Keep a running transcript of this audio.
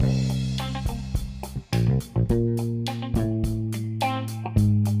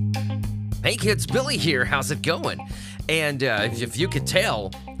kids, Billy here. How's it going? And if you could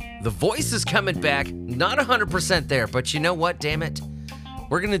tell, the voice is coming back. Not 100% there, but you know what, damn it?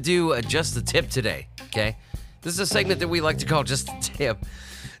 We're going to do Just the Tip today, okay? This is a segment that we like to call Just the Tip.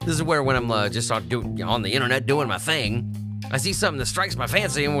 This is where when I'm just on the internet doing my thing, I see something that strikes my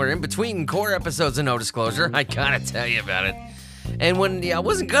fancy and we're in between core episodes of No Disclosure. I gotta tell you about it. And when I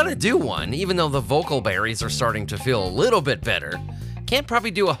wasn't gonna do one, even though the vocal berries are starting to feel a little bit better, can't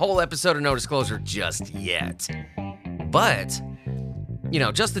probably do a whole episode of No Disclosure just yet. But,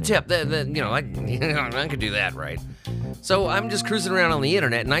 just the tip, I could do that, right? So I'm just cruising around on the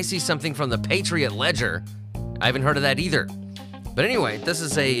internet and I see something from the Patriot Ledger. I haven't heard of that either. But anyway, this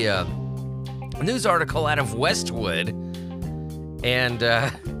is a news article out of Westwood, and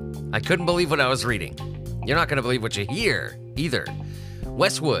I couldn't believe what I was reading. You're not gonna believe what you hear either.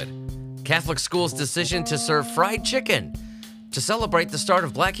 Westwood, Catholic school's decision to serve fried chicken to celebrate the start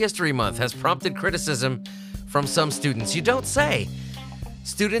of Black History Month has prompted criticism from some students. You don't say.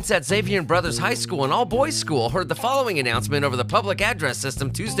 Students at Xavier Brothers High School, an all-boys school, heard the following announcement over the public address system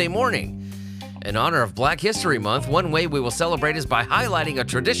Tuesday morning. In honor of Black History Month, one way we will celebrate is by highlighting a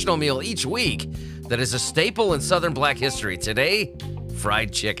traditional meal each week that is a staple in Southern Black history. Today,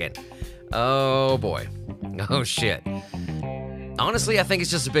 fried chicken. Oh boy. Oh shit. Honestly, I think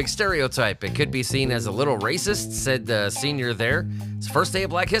it's just a big stereotype. It could be seen as a little racist, said the senior there. It's the first day of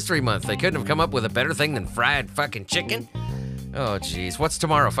Black History Month. They couldn't have come up with a better thing than fried fucking chicken. Oh, geez. What's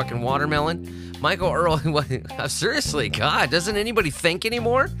tomorrow? Fucking watermelon? Michael Earl, seriously, God, doesn't anybody think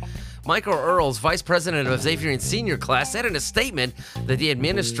anymore? Michael Earls, vice president of Xavier senior class, said in a statement that the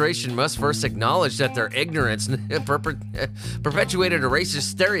administration must first acknowledge that their ignorance perpetuated a racist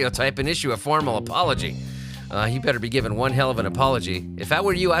stereotype and issue a formal apology. You better be given one hell of an apology. If I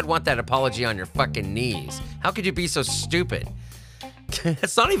were you, I'd want that apology on your fucking knees. How could you be so stupid?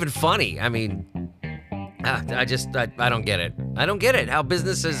 It's not even funny. I mean, I don't get it. I don't get it how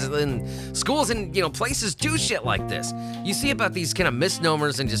businesses and schools and, places do shit like this. You see about these kind of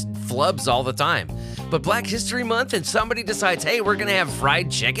misnomers and just flubs all the time. But Black History Month and somebody decides, hey, we're gonna have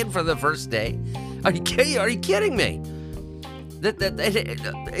fried chicken for the first day? Are you kidding me?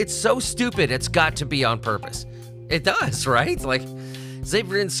 It's so stupid, it's got to be on purpose. It does, right? Like,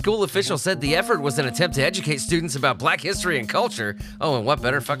 Xavier school officials said the effort was an attempt to educate students about Black history and culture. Oh, and what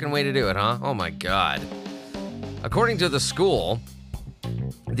better fucking way to do it, huh? Oh my God. According to the school,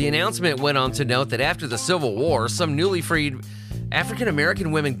 the announcement went on to note that after the Civil War, some newly freed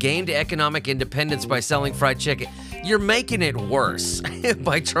African-American women gained economic independence by selling fried chicken. You're making it worse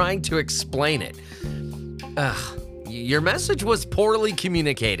by trying to explain it. Your message was poorly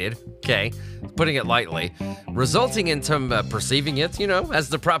communicated, okay, putting it lightly, resulting in some perceiving it, as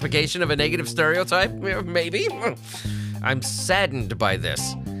the propagation of a negative stereotype, maybe. I'm saddened by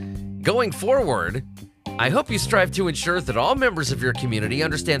this. Going forward, I hope you strive to ensure that all members of your community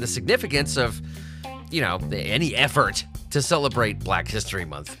understand the significance of, any effort to celebrate Black History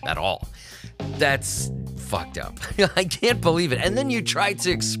Month at all. That's fucked up. I can't believe it. And then you try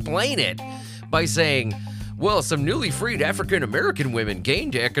to explain it by saying, well, some newly freed African-American women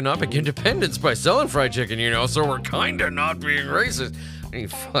gained economic independence by selling fried chicken, so we're kinda not being racist. You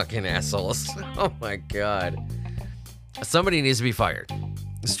fucking assholes. Oh my God. Somebody needs to be fired.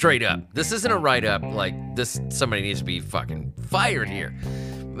 Straight up. This isn't a write-up, somebody needs to be fucking fired here.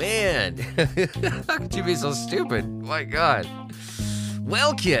 Man, how could you be so stupid? My God.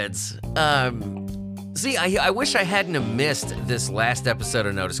 Well, kids, see, I wish I hadn't have missed this last episode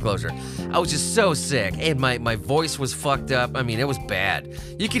of No Disclosure. I was just so sick, and my voice was fucked up. I mean, it was bad.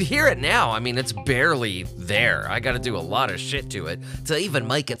 You could hear it now. I mean, it's barely there. I gotta do a lot of shit to it to even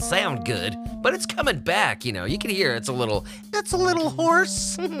make it sound good, but it's coming back, You can hear it's a little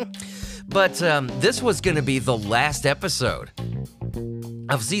hoarse. But this was gonna be the last episode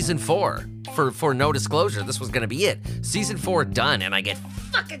of season 4 for No Disclosure. This was gonna be it. Season 4 done, and I get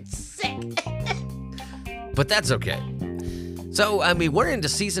fucking sick. But that's okay. So, we're into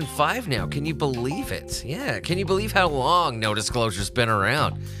season 5 now. Can you believe it? Yeah, can you believe how long No Disclosure's been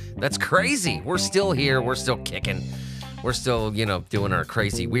around? That's crazy. We're still here. We're still kicking. We're still, doing our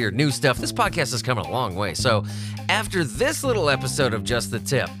crazy, weird new stuff. This podcast has come a long way. So, after this little episode of Just the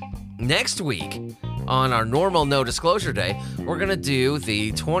Tip, next week, on our normal No Disclosure Day, we're going to do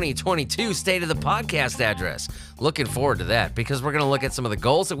the 2022 State of the Podcast address. Looking forward to that because we're going to look at some of the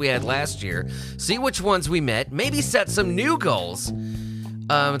goals that we had last year, see which ones we met, maybe set some new goals.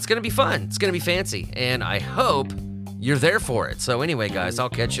 It's going to be fun. It's going to be fancy, and I hope you're there for it. So anyway, guys, I'll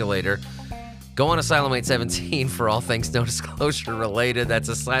catch you later. Go on Asylum 817 for all things No Disclosure related. That's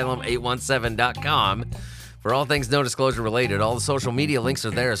asylum817.com. For all things no disclosure related, all the social media links are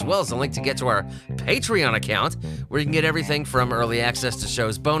there, as well as a link to get to our Patreon account, where you can get everything from early access to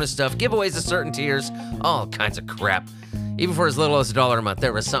shows, bonus stuff, giveaways to certain tiers, all kinds of crap. Even for as little as $1 a month,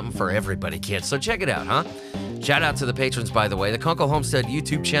 there is something for everybody, kids. So check it out, huh? Shout out to the patrons, by the way. The Kunkel Homestead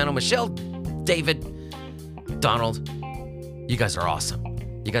YouTube channel, Michelle, David, Donald. You guys are awesome.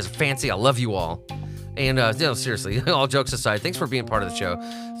 You guys are fancy. I love you all. And, seriously, all jokes aside, thanks for being part of the show.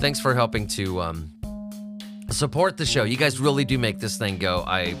 Thanks for helping to support the show. You guys really do make this thing go.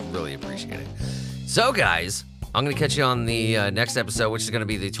 I really appreciate it. So, guys, I'm going to catch you on the next episode, which is going to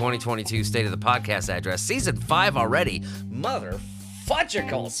be the 2022 State of the Podcast address. Season 5 already. Mother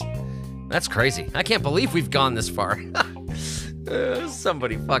fudgicles. That's crazy. I can't believe we've gone this far.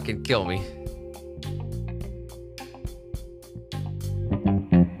 Somebody fucking kill me.